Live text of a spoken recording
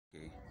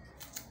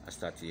I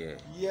start here.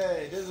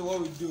 Yeah, this is what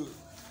we do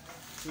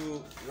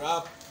to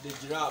wrap the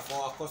giraffe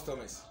for our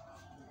customers,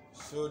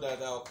 so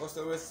that our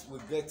customers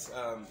will get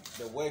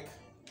the work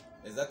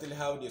exactly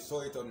how they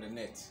saw it on the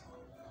net.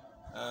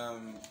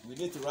 We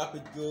need to wrap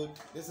it good.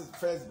 This is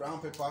first brown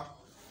paper.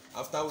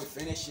 After we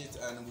finish it,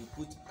 and we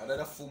put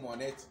another foam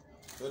on it,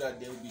 so that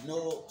there will be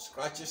no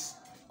scratches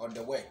on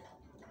the work.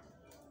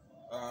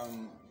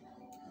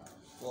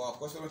 For our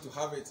customer to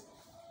have it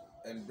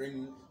and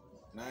bring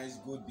nice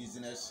good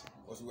business,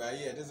 because we are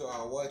here, this is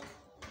our work,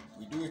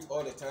 we do it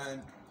all the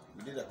time,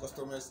 we do the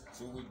customers,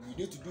 so we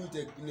need to do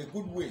it in a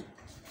good way,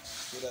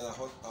 so that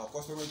our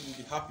customers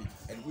will be happy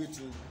and we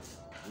too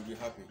will be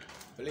happy.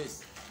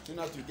 Please, soon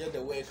as you get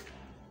the work,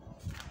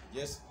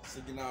 just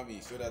signal me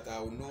so that I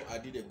will know I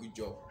did a good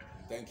job.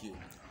 Thank you.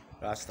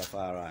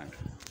 Rastafari.